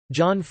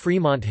John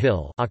Fremont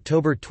Hill,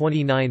 October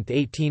 29,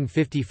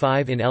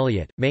 1855 in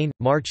Eliot, Maine,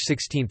 March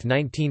 16,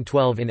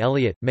 1912 in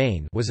Eliot,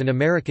 Maine, was an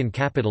American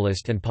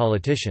capitalist and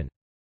politician.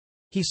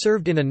 He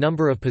served in a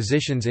number of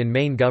positions in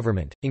Maine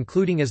government,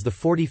 including as the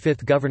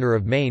 45th governor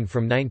of Maine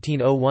from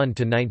 1901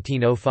 to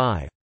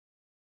 1905.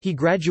 He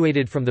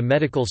graduated from the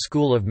Medical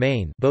School of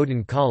Maine,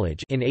 Bowdoin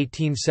College, in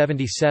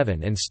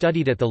 1877 and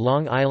studied at the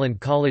Long Island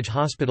College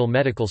Hospital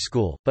Medical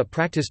School, but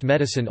practiced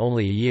medicine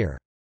only a year.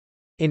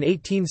 In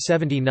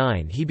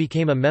 1879 he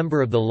became a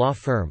member of the law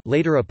firm,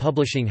 later a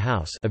publishing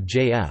house, of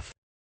J.F.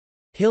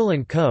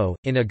 Hill & Co.,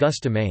 in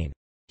Augusta, Maine.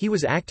 He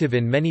was active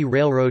in many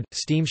railroad,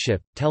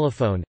 steamship,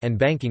 telephone, and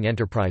banking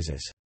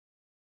enterprises.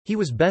 He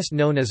was best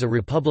known as a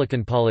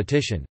Republican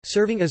politician,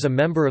 serving as a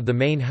member of the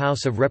Maine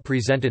House of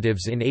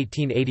Representatives in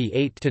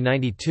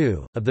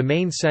 1888–92, of the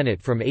Maine Senate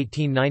from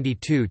 1892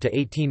 to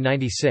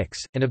 1896,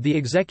 and of the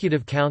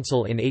Executive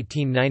Council in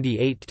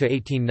 1898 to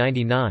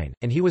 1899,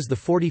 and he was the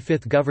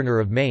 45th governor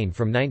of Maine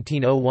from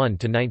 1901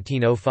 to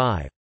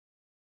 1905.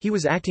 He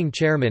was acting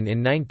chairman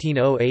in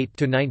 1908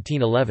 to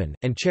 1911,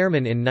 and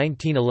chairman in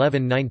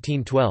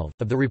 1911–1912,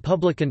 of the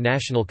Republican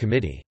National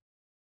Committee.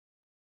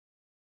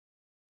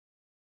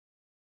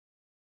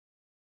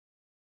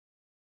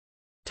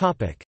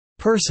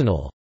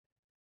 Personal.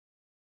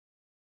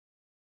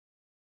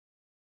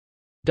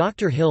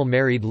 Dr. Hill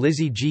married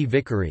Lizzie G.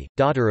 Vickery,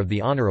 daughter of the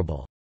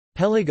Honorable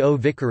Peleg O.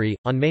 Vickery,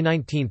 on May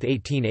 19,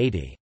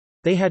 1880.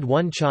 They had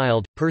one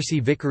child, Percy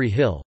Vickery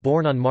Hill,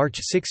 born on March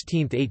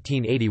 16,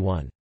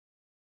 1881.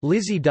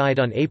 Lizzie died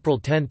on April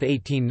 10,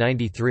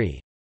 1893.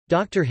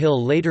 Dr.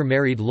 Hill later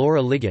married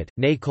Laura Liggett,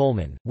 née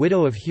Coleman,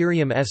 widow of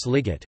Hiriam S.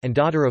 Liggett, and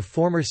daughter of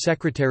former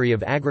Secretary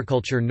of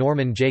Agriculture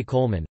Norman J.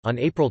 Coleman, on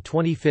April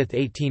 25,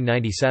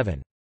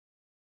 1897.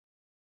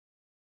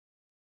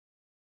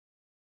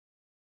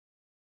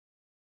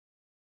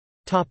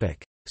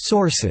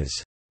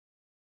 Sources.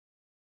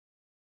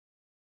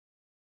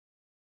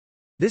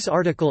 This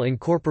article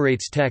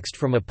incorporates text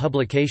from a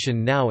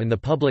publication now in the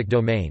public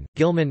domain,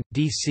 Gilman,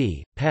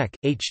 D.C., Peck,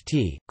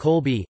 H.T.,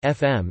 Colby,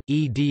 F.M.,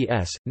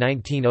 eds.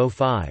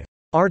 1905.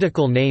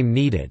 Article name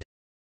needed.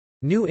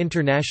 New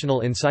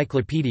International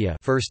Encyclopedia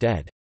 1st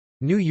ed.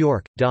 New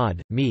York,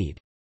 Dodd, Mead.